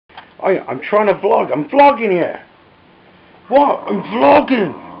I'm trying to vlog. I'm vlogging here. What? I'm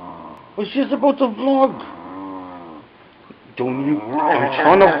vlogging. I was just about to vlog. Don't you? I'm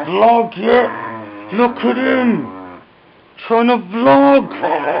trying to vlog here. Look at him. Trying to vlog.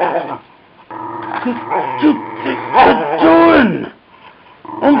 What you doing?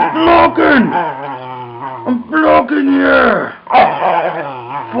 I'm vlogging. I'm vlogging here.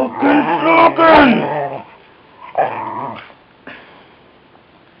 Fucking vlogging.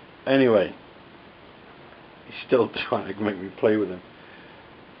 Anyway, he's still trying to make me play with him.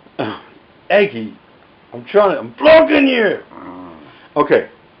 Eggy, I'm vlogging you. Okay,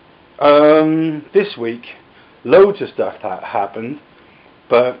 this week, loads of stuff that happened,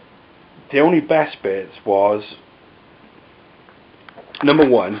 but the only best bits was, number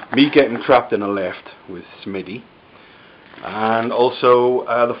one, me getting trapped in a lift with Smitty, and also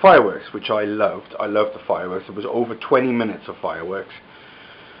the fireworks, which I loved. I loved the fireworks. It was over 20 minutes of fireworks.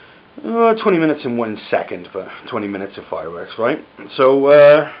 20 minutes and 1 second, but 20 minutes of fireworks, right? So,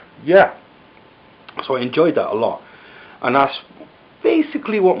 yeah. So I enjoyed that a lot. And that's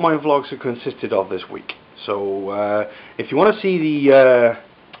basically what my vlogs have consisted of this week. So, if you want to see the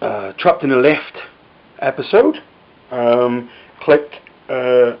Trapped in a Lift episode, click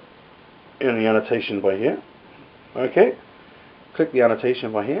in the annotation by here. Okay? Click the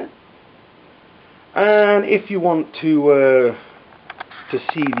annotation by here. And if you want to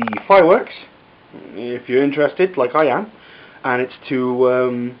see the fireworks, if you're interested, like I am, and it's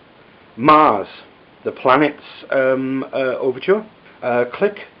to Mars, the planet's overture,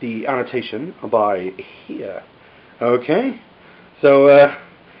 click the annotation by here. Okay, so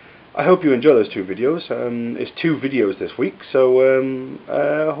I hope you enjoy those 2 videos. It's 2 videos this week, so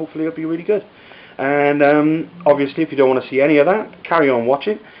hopefully it'll be really good. And obviously, if you don't want to see any of that, carry on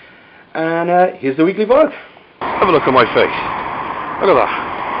watching. And here's the weekly vlog. Have a look at my face. Look at that.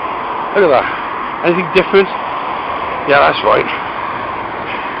 Look at that. Anything different? Yeah, that's right.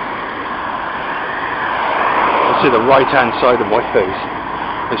 See the right hand side of my face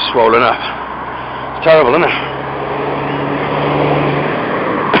is swollen up. It's terrible, isn't it?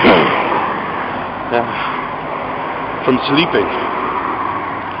 Yeah. From sleeping.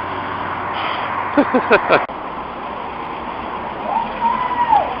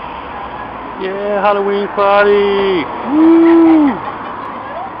 Yeah, Halloween party! Woo!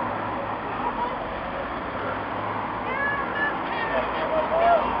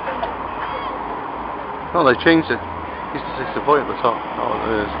 Oh, they changed it. It used to say Savoy at the top. Oh,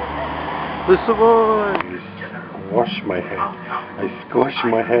 it is. The Savoy! I squash my head. I squash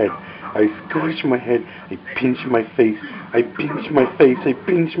my head. I squash my head. I pinch my face. I pinch my face. I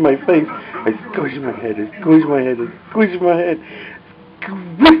pinch my face. I squash my head. I squash my head. I squash my head.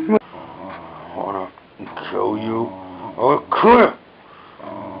 Squash my... I wanna show you. Oh, come here.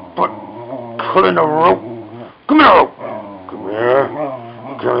 But pulling the rope. Come here. Come here.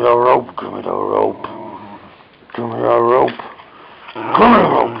 Give me the rope. Give me the rope. Give me the rope. Give me the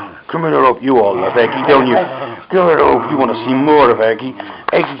rope. Give me the rope. You all love Eggy, don't you? Give me the rope. You want to see more of Eggy.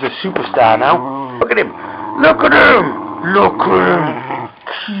 Eggy's a superstar now. Look at him. Look at him. Look at him.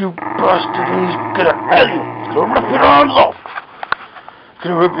 You bastard. He's gonna hell you. He's gonna rip your arms off.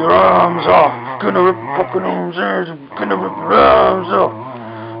 Gonna rip your arms off. Gonna rip fucking arms off. Gonna rip your arms off.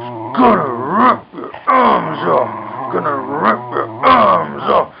 Gonna rip your arms off. Gonna rip your arms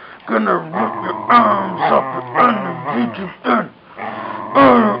off. Gonna rip your arms off and beat you in.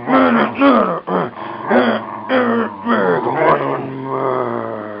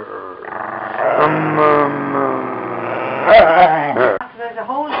 There's a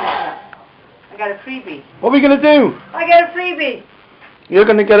hole in it. I got a freebie. What are we gonna do? I got a freebie. You're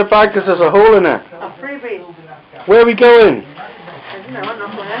gonna get it back because there's a hole in it. A freebie. Where are we going? I don't know, I'm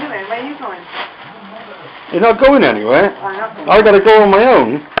not going anywhere. Where are you going? You're not going anywhere? I'm not going. I gotta go on my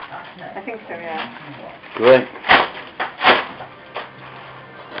own. I think so, yeah. Great.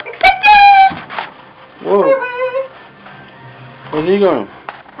 Whoa. Where's he going?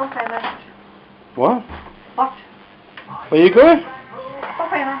 Okay, then. What? What? Where are you going?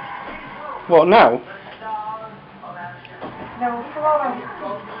 Okay, then. What, now? No, tomorrow.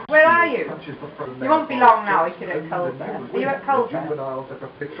 Where are you? You won't be long now if you're at Colbert. Are you at Colbert?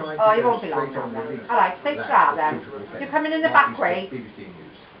 Oh, you won't be long now then. Alright, take that then. You're coming in the back way.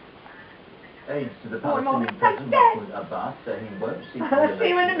 Aides to the Oh, no, Palestinian president Abbas say he won't see I'll see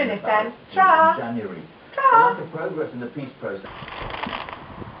you in a minute then. Ta. in January. Ta. The lack of progress in the peace process.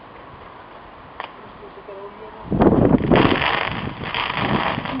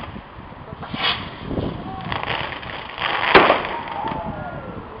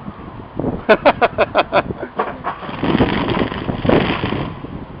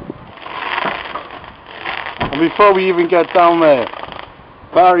 before we even get down there,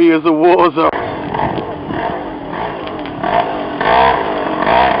 Barry is a war zone.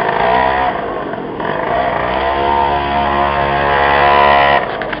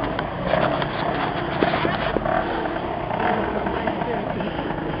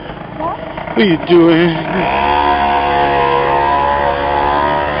 What are you doing?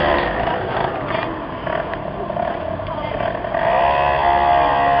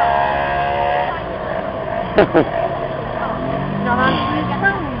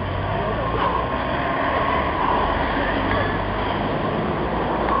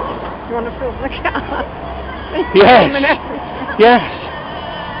 You want to film the car? Yes. Yes.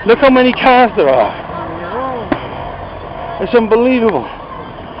 Look how many cars there are. It's unbelievable.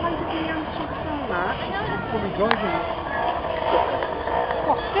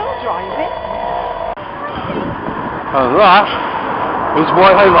 What, still driving? And that is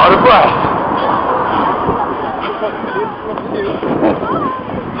why I'm out of breath.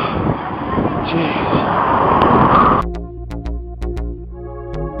 Jeez.